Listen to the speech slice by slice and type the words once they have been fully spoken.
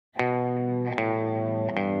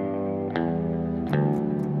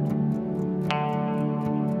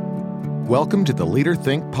Welcome to the Leader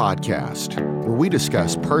Think podcast, where we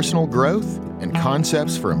discuss personal growth and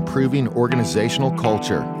concepts for improving organizational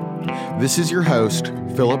culture. This is your host,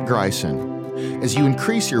 Philip Greisen. As you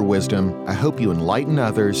increase your wisdom, I hope you enlighten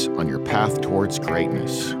others on your path towards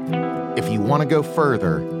greatness. If you want to go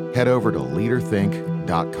further, head over to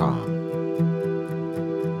leaderthink.com.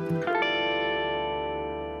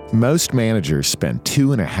 Most managers spend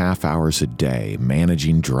 2.5 hours a day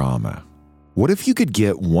managing drama. What if you could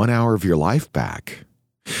get 1 hour of your life back?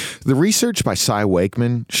 The research by Cy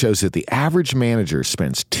Wakeman shows that the average manager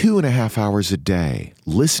spends 2.5 hours a day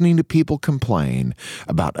listening to people complain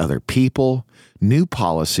about other people, new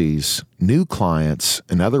policies, new clients,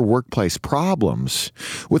 and other workplace problems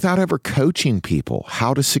without ever coaching people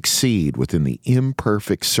how to succeed within the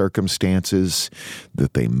imperfect circumstances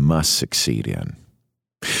that they must succeed in.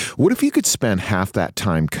 What if you could spend half that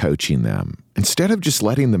time coaching them instead of just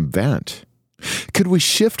letting them vent? Could we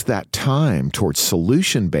shift that time towards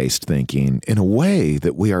solution-based thinking in a way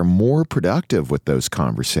that we are more productive with those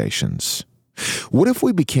conversations? What if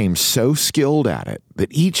we became so skilled at it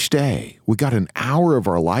that each day we got an hour of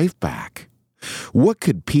our life back? What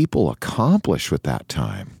could people accomplish with that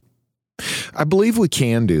time? I believe we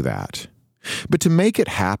can do that. But to make it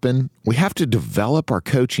happen, we have to develop our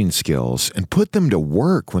coaching skills and put them to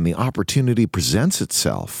work when the opportunity presents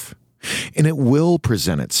itself. And it will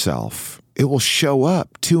present itself. It will show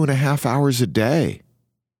up 2.5 hours a day.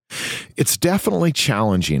 It's definitely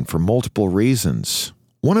challenging for multiple reasons.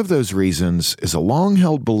 One of those reasons is a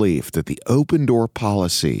long-held belief that the open door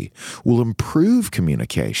policy will improve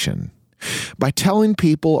communication. By telling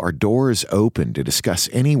people our door is open to discuss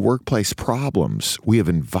any workplace problems, we have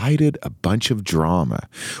invited a bunch of drama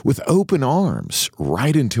with open arms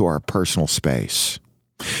right into our personal space.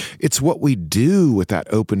 It's what we do with that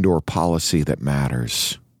open door policy that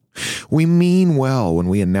matters. We mean well when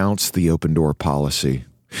we announce the open door policy,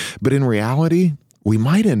 but in reality, we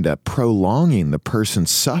might end up prolonging the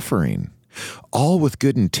person's suffering, all with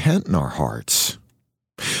good intent in our hearts.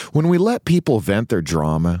 When we let people vent their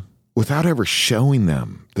drama without ever showing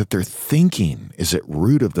them that their thinking is at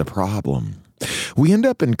root of the problem, we end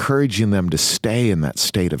up encouraging them to stay in that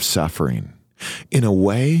state of suffering. In a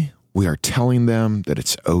way, we are telling them that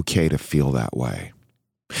it's okay to feel that way.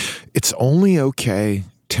 It's only okay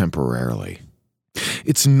temporarily.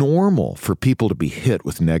 It's normal for people to be hit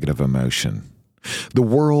with negative emotion. The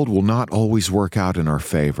world will not always work out in our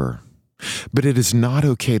favor, but it is not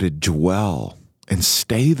okay to dwell and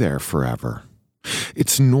stay there forever.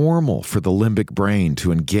 It's normal for the limbic brain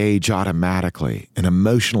to engage automatically and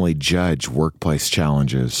emotionally judge workplace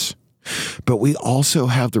challenges. But we also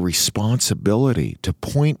have the responsibility to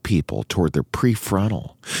point people toward their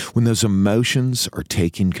prefrontal when those emotions are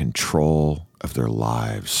taking control of their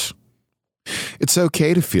lives. It's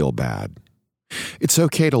okay to feel bad. It's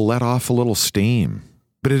okay to let off a little steam,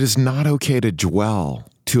 but it is not okay to dwell,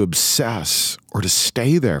 to obsess, or to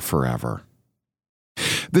stay there forever.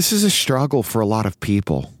 This is a struggle for a lot of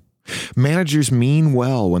people. Managers mean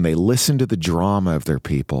well when they listen to the drama of their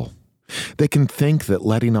people. They can think that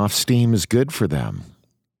letting off steam is good for them.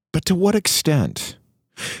 But to what extent?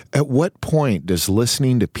 At what point does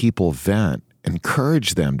listening to people vent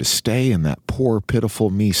encourage them to stay in that poor, pitiful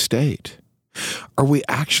me state? Are we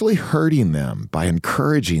actually hurting them by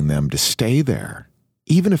encouraging them to stay there,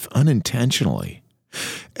 even if unintentionally?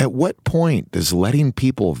 At what point does letting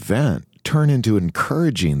people vent turn into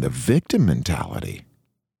encouraging the victim mentality?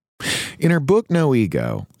 In her book, No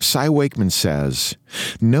Ego, Cy Wakeman says,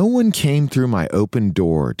 "No one came through my open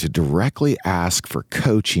door to directly ask for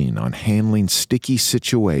coaching on handling sticky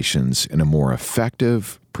situations in a more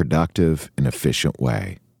effective, productive, and efficient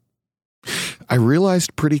way. I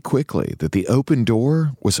realized pretty quickly that the open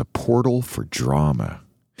door was a portal for drama.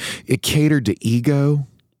 It catered to ego,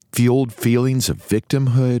 fueled feelings of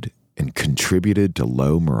victimhood, and contributed to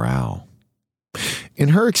low morale." In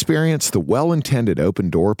her experience, the well-intended open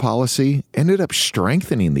door policy ended up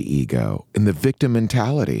strengthening the ego and the victim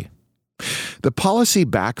mentality. The policy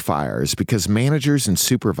backfires because managers and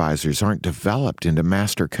supervisors aren't developed into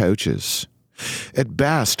master coaches. At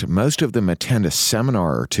best, most of them attend a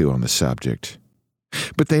seminar or two on the subject,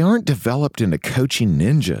 but they aren't developed into coaching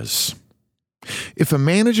ninjas. If a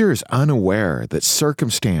manager is unaware that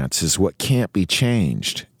circumstance is what can't be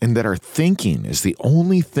changed, and that our thinking is the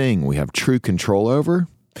only thing we have true control over,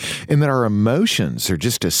 and that our emotions are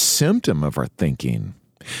just a symptom of our thinking,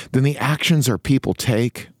 then the actions our people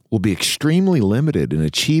take will be extremely limited in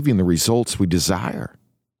achieving the results we desire.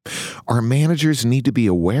 Our managers need to be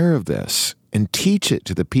aware of this and teach it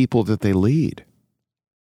to the people that they lead.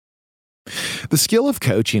 The skill of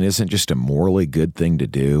coaching isn't just a morally good thing to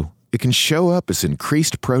do. It can show up as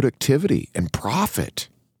increased productivity and profit.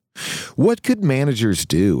 What could managers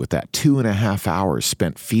do with that 2.5 hours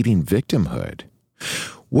spent feeding victimhood?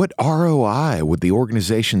 What ROI would the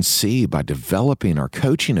organization see by developing our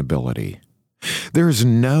coaching ability? There is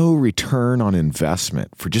no return on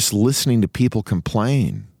investment for just listening to people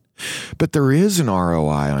complain, but there is an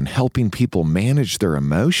ROI on helping people manage their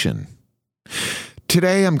emotion.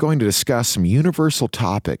 Today, I'm going to discuss some universal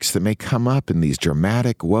topics that may come up in these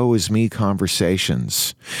dramatic woe is me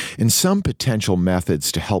conversations and some potential methods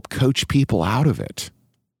to help coach people out of it.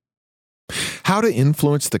 How to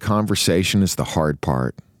influence the conversation is the hard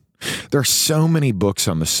part. There are so many books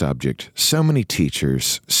on the subject, so many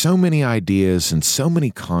teachers, so many ideas, and so many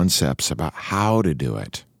concepts about how to do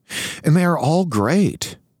it. And they are all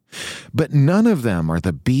great, but none of them are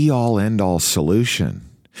the be-all, end-all solution.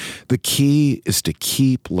 The key is to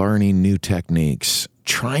keep learning new techniques,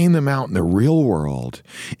 trying them out in the real world,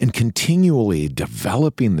 and continually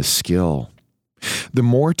developing the skill. The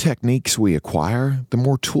more techniques we acquire, the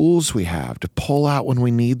more tools we have to pull out when we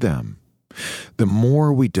need them. The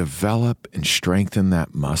more we develop and strengthen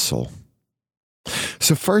that muscle.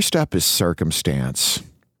 So first up is circumstance.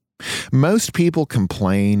 Most people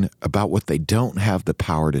complain about what they don't have the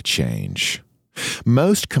power to change.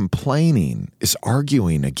 Most complaining is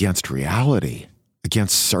arguing against reality,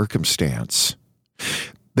 against circumstance.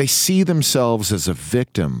 They see themselves as a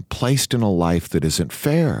victim placed in a life that isn't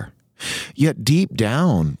fair. Yet deep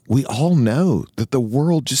down, we all know that the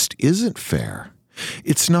world just isn't fair.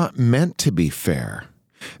 It's not meant to be fair.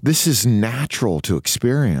 This is natural to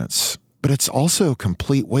experience, but it's also a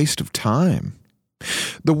complete waste of time.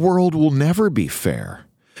 The world will never be fair.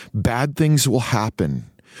 Bad things will happen.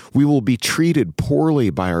 We will be treated poorly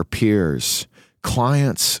by our peers,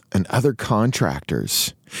 clients, and other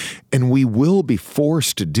contractors, and we will be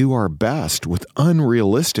forced to do our best with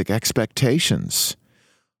unrealistic expectations.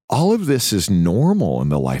 All of this is normal in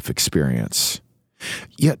the life experience,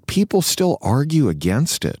 yet people still argue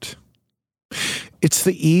against it. It's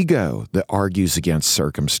the ego that argues against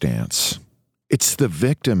circumstance. It's the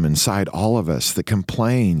victim inside all of us that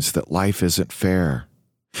complains that life isn't fair.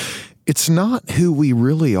 It's not who we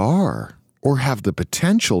really are or have the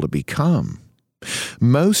potential to become.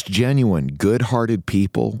 Most genuine, good-hearted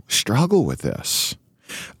people struggle with this.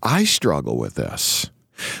 I struggle with this.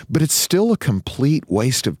 But it's still a complete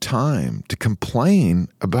waste of time to complain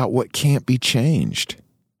about what can't be changed.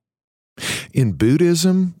 In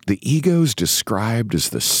Buddhism, the ego is described as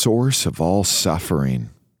the source of all suffering.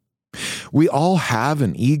 We all have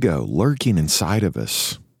an ego lurking inside of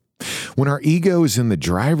us. When our ego is in the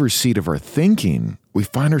driver's seat of our thinking, we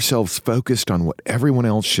find ourselves focused on what everyone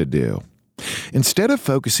else should do, instead of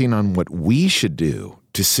focusing on what we should do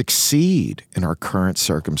to succeed in our current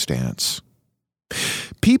circumstance.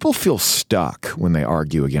 People feel stuck when they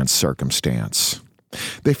argue against circumstance.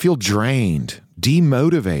 They feel drained,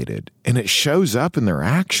 demotivated, and it shows up in their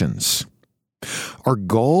actions. Our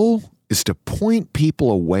goal is to point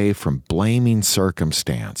people away from blaming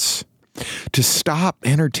circumstance, to stop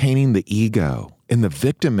entertaining the ego and the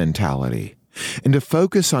victim mentality, and to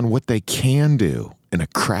focus on what they can do in a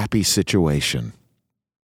crappy situation.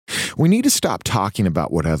 We need to stop talking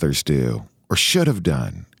about what others do or should have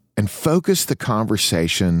done and focus the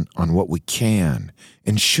conversation on what we can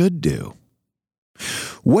and should do.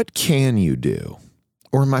 What can you do?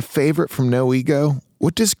 Or my favorite from No Ego,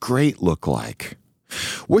 what does great look like?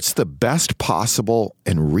 What's the best possible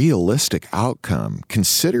and realistic outcome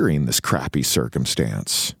considering this crappy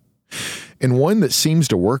circumstance? And one that seems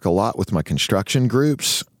to work a lot with my construction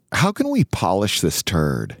groups, how can we polish this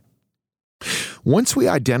turd? Once we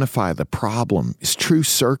identify the problem is true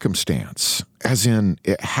circumstance, as in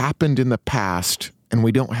it happened in the past and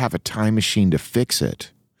we don't have a time machine to fix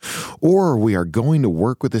it, or we are going to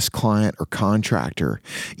work with this client or contractor,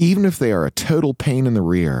 even if they are a total pain in the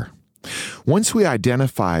rear. Once we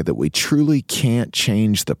identify that we truly can't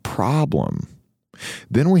change the problem,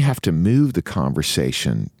 then we have to move the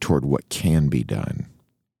conversation toward what can be done.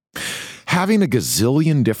 Having a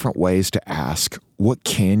gazillion different ways to ask, what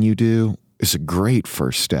can you do, is a great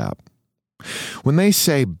first step. When they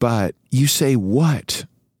say but, you say what,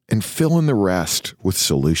 and fill in the rest with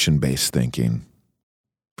solution-based thinking.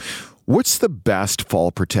 What's the best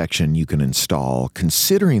fall protection you can install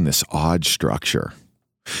considering this odd structure?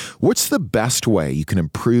 What's the best way you can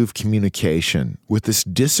improve communication with this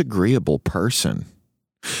disagreeable person?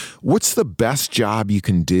 What's the best job you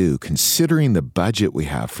can do considering the budget we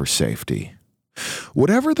have for safety?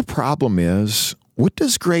 Whatever the problem is, what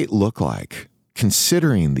does great look like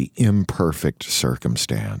considering the imperfect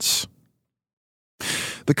circumstance?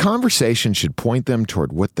 The conversation should point them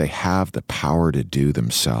toward what they have the power to do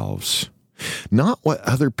themselves, not what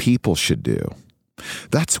other people should do.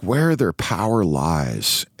 That's where their power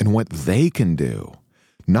lies and what they can do,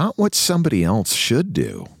 not what somebody else should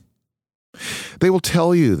do. They will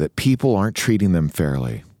tell you that people aren't treating them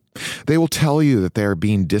fairly. They will tell you that they are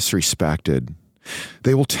being disrespected.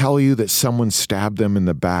 They will tell you that someone stabbed them in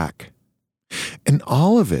the back. And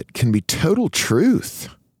all of it can be total truth.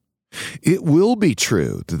 It will be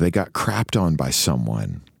true that they got crapped on by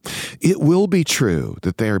someone. It will be true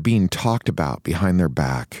that they are being talked about behind their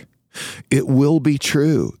back. It will be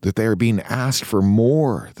true that they are being asked for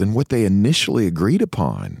more than what they initially agreed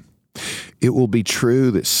upon. It will be true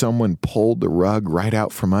that someone pulled the rug right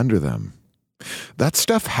out from under them. That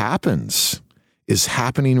stuff happens, is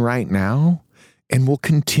happening right now, and will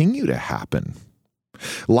continue to happen.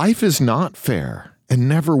 Life is not fair and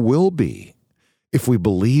never will be if we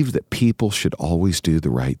believe that people should always do the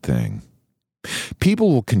right thing.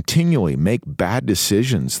 People will continually make bad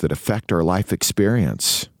decisions that affect our life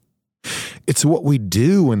experience. It's what we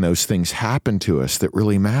do when those things happen to us that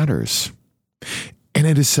really matters. And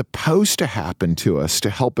it is supposed to happen to us to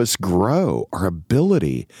help us grow our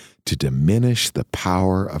ability to diminish the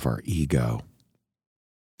power of our ego.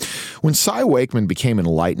 When Cy Wakeman became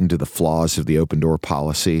enlightened to the flaws of the open door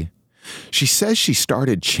policy, she says she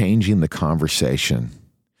started changing the conversation.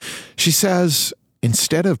 She says,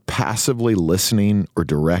 instead of passively listening or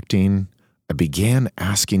directing, I began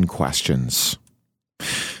asking questions.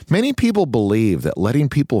 Many people believe that letting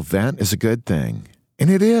people vent is a good thing, and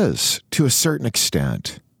it is, to a certain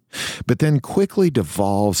extent, but then quickly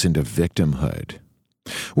devolves into victimhood.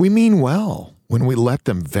 We mean well when we let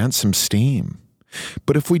them vent some steam,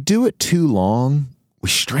 but if we do it too long, we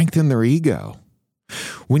strengthen their ego.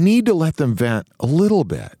 We need to let them vent a little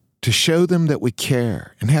bit to show them that we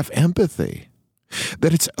care and have empathy,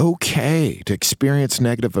 that it's okay to experience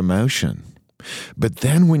negative emotion. But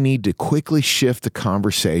then we need to quickly shift the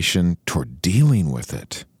conversation toward dealing with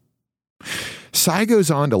it. Cy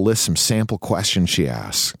goes on to list some sample questions she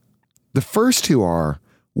asks. The first two are,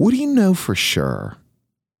 what do you know for sure?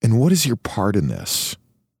 And what is your part in this?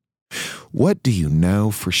 What do you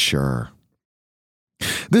know for sure?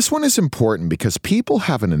 This one is important because people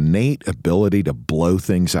have an innate ability to blow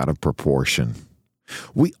things out of proportion.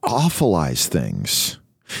 We awfulize things.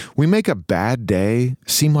 We make a bad day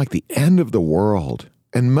seem like the end of the world,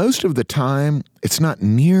 and most of the time, it's not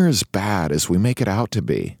near as bad as we make it out to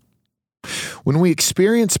be. When we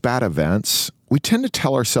experience bad events, we tend to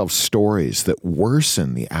tell ourselves stories that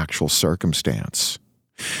worsen the actual circumstance.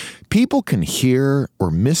 People can hear or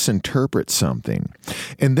misinterpret something,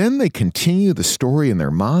 and then they continue the story in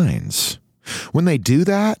their minds. When they do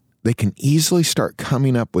that, they can easily start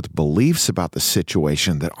coming up with beliefs about the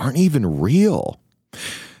situation that aren't even real.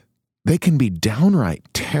 They can be downright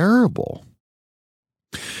terrible.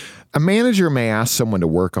 A manager may ask someone to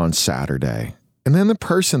work on Saturday, and then the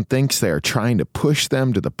person thinks they are trying to push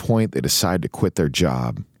them to the point they decide to quit their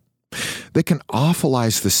job. They can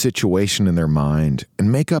awfulize the situation in their mind and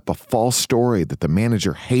make up a false story that the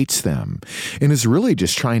manager hates them and is really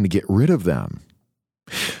just trying to get rid of them.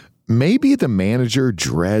 Maybe the manager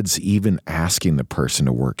dreads even asking the person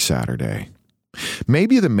to work Saturday.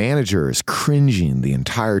 Maybe the manager is cringing the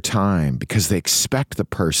entire time because they expect the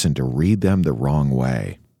person to read them the wrong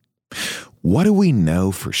way. What do we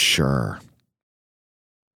know for sure?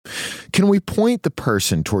 Can we point the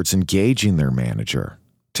person towards engaging their manager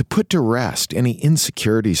to put to rest any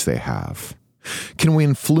insecurities they have? Can we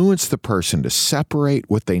influence the person to separate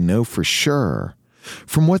what they know for sure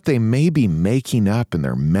from what they may be making up in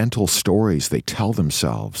their mental stories they tell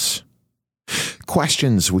themselves?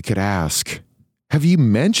 Questions we could ask. Have you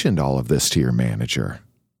mentioned all of this to your manager?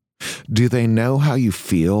 Do they know how you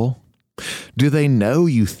feel? Do they know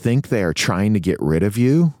you think they are trying to get rid of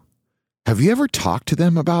you? Have you ever talked to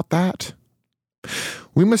them about that?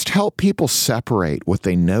 We must help people separate what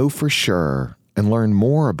they know for sure and learn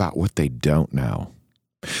more about what they don't know.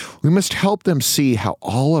 We must help them see how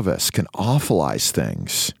all of us can awfulize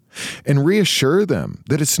things and reassure them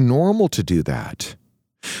that it's normal to do that.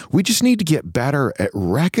 We just need to get better at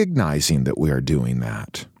recognizing that we are doing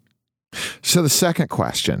that. So the second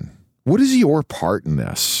question, what is your part in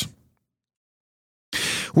this?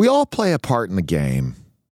 We all play a part in the game.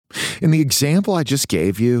 In the example I just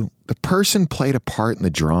gave you, the person played a part in the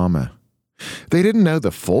drama. They didn't know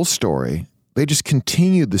the full story. They just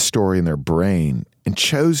continued the story in their brain and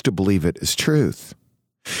chose to believe it as truth.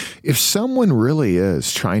 If someone really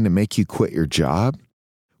is trying to make you quit your job,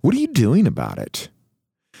 what are you doing about it?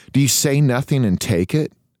 Do you say nothing and take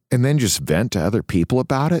it, and then just vent to other people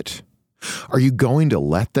about it? Are you going to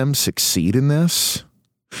let them succeed in this?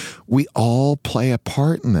 We all play a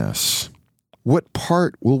part in this. What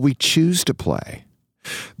part will we choose to play?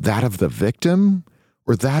 That of the victim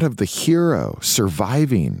or that of the hero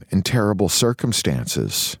surviving in terrible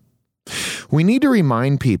circumstances? We need to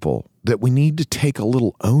remind people that we need to take a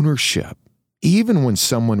little ownership, even when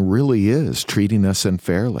someone really is treating us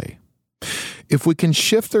unfairly. If we can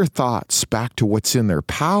shift their thoughts back to what's in their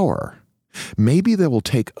power, maybe they will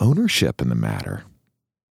take ownership in the matter.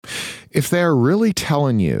 If they are really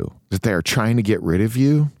telling you that they are trying to get rid of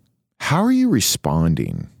you, how are you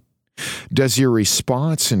responding? Does your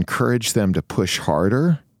response encourage them to push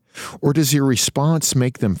harder, or does your response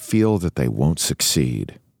make them feel that they won't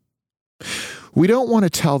succeed? We don't want to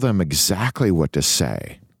tell them exactly what to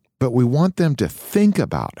say, but we want them to think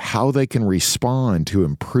about how they can respond to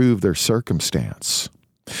improve their circumstance.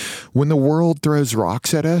 When the world throws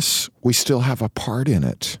rocks at us, we still have a part in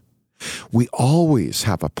it. We always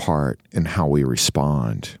have a part in how we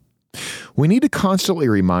respond. We need to constantly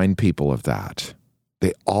remind people of that.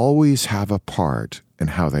 They always have a part in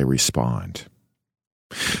how they respond.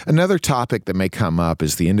 Another topic that may come up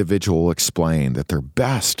is the individual will explain that their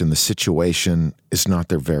best in the situation is not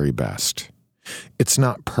their very best. It's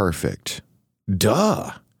not perfect.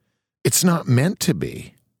 Duh! It's not meant to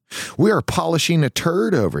be. We are polishing a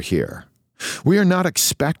turd over here. We are not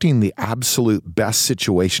expecting the absolute best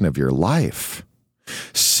situation of your life.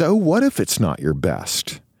 So what if it's not your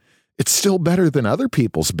best? It's still better than other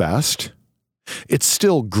people's best. It's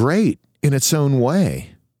still great in its own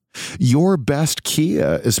way. Your best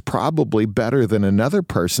Kia is probably better than another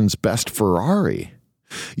person's best Ferrari.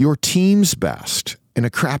 Your team's best in a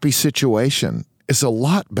crappy situation is a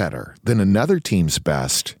lot better than another team's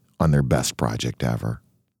best on their best project ever.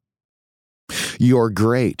 Your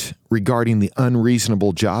great regarding the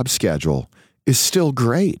unreasonable job schedule is still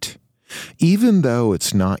great, even though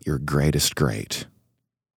it's not your greatest great.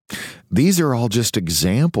 These are all just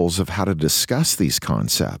examples of how to discuss these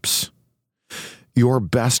concepts. Your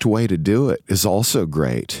best way to do it is also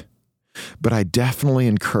great, but I definitely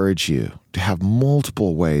encourage you to have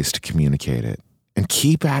multiple ways to communicate it and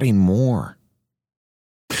keep adding more.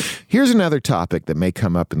 Here's another topic that may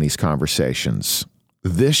come up in these conversations.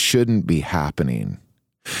 This shouldn't be happening.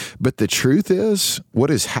 But the truth is,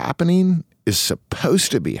 what is happening is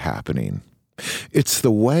supposed to be happening. It's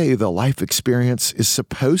the way the life experience is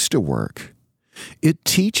supposed to work. It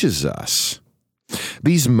teaches us.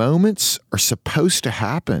 These moments are supposed to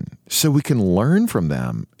happen so we can learn from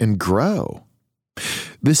them and grow.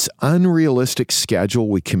 This unrealistic schedule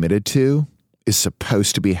we committed to is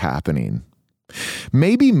supposed to be happening.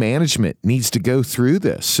 Maybe management needs to go through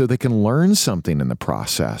this so they can learn something in the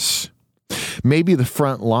process. Maybe the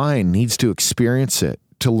front line needs to experience it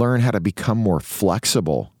to learn how to become more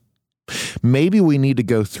flexible. Maybe we need to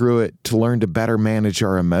go through it to learn to better manage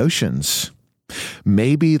our emotions.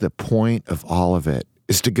 Maybe the point of all of it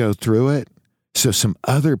is to go through it so some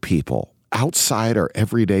other people outside our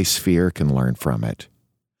everyday sphere can learn from it.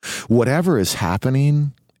 Whatever is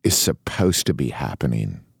happening is supposed to be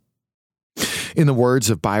happening. In the words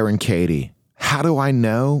of Byron Katie, how do I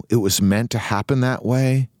know it was meant to happen that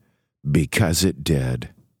way? Because it did.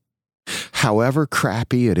 However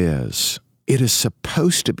crappy it is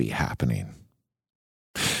supposed to be happening.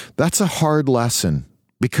 That's a hard lesson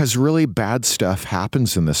because really bad stuff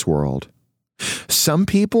happens in this world. Some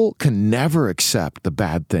people can never accept the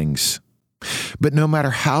bad things. But no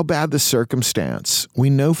matter how bad the circumstance, we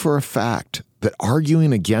know for a fact that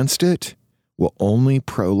arguing against it will only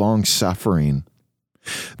prolong suffering.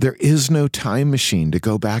 There is no time machine to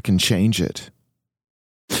go back and change it.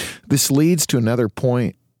 This leads to another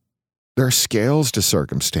point. There are scales to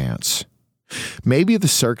circumstance. Maybe the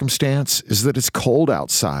circumstance is that it's cold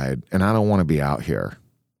outside and I don't want to be out here.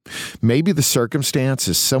 Maybe the circumstance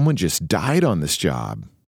is someone just died on this job.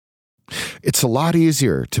 It's a lot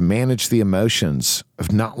easier to manage the emotions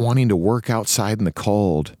of not wanting to work outside in the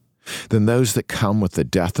cold than those that come with the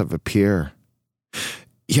death of a peer.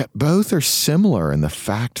 Yet both are similar in the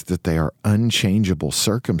fact that they are unchangeable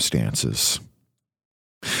circumstances.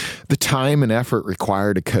 The time and effort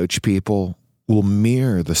required to coach people will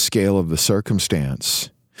mirror the scale of the circumstance.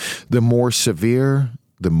 The more severe,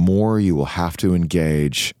 the more you will have to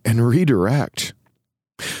engage and redirect.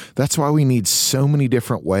 That's why we need so many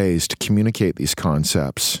different ways to communicate these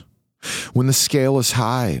concepts. When the scale is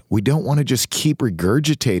high, we don't want to just keep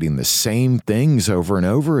regurgitating the same things over and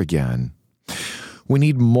over again. We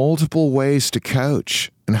need multiple ways to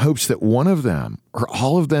coach in hopes that one of them or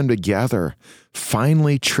all of them together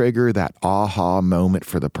finally trigger that aha moment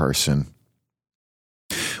for the person.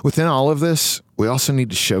 Within all of this, we also need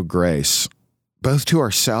to show grace, both to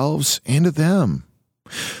ourselves and to them.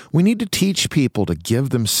 We need to teach people to give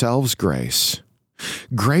themselves grace.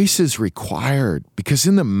 Grace is required because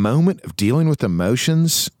in the moment of dealing with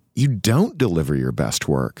emotions, you don't deliver your best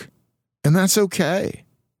work. And that's okay.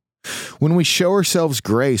 When we show ourselves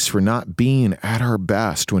grace for not being at our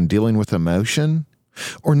best when dealing with emotion,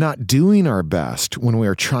 or not doing our best when we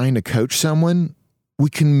are trying to coach someone, we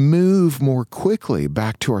can move more quickly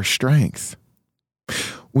back to our strength.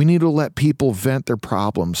 We need to let people vent their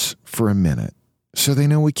problems for a minute so they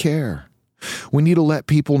know we care. We need to let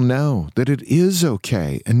people know that it is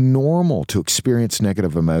okay and normal to experience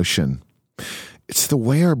negative emotion. It's the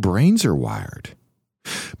way our brains are wired.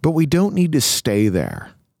 But we don't need to stay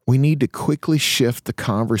there. We need to quickly shift the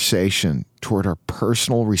conversation toward our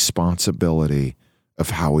personal responsibility of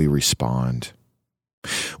how we respond.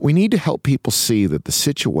 We need to help people see that the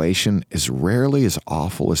situation is rarely as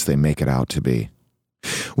awful as they make it out to be.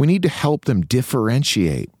 We need to help them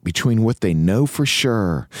differentiate between what they know for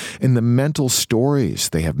sure and the mental stories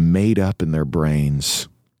they have made up in their brains.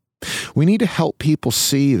 We need to help people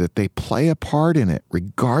see that they play a part in it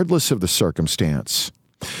regardless of the circumstance.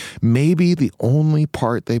 Maybe the only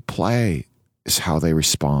part they play is how they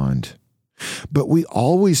respond. But we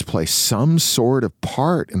always play some sort of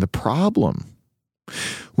part in the problem.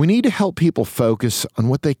 We need to help people focus on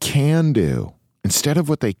what they can do instead of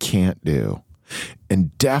what they can't do.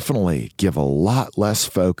 And definitely give a lot less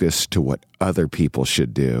focus to what other people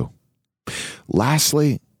should do.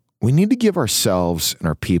 Lastly, we need to give ourselves and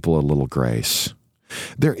our people a little grace.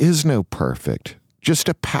 There is no perfect, just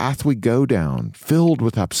a path we go down filled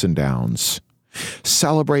with ups and downs.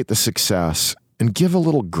 Celebrate the success and give a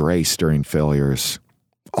little grace during failures.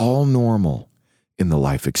 All normal in the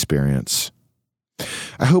life experience.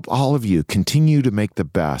 I hope all of you continue to make the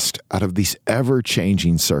best out of these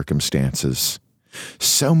ever-changing circumstances.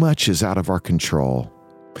 So much is out of our control,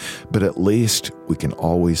 but at least we can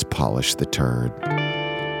always polish the turd.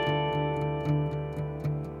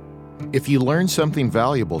 If you learned something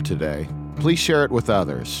valuable today, please share it with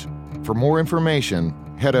others. For more information,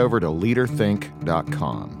 head over to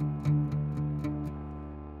leaderthink.com.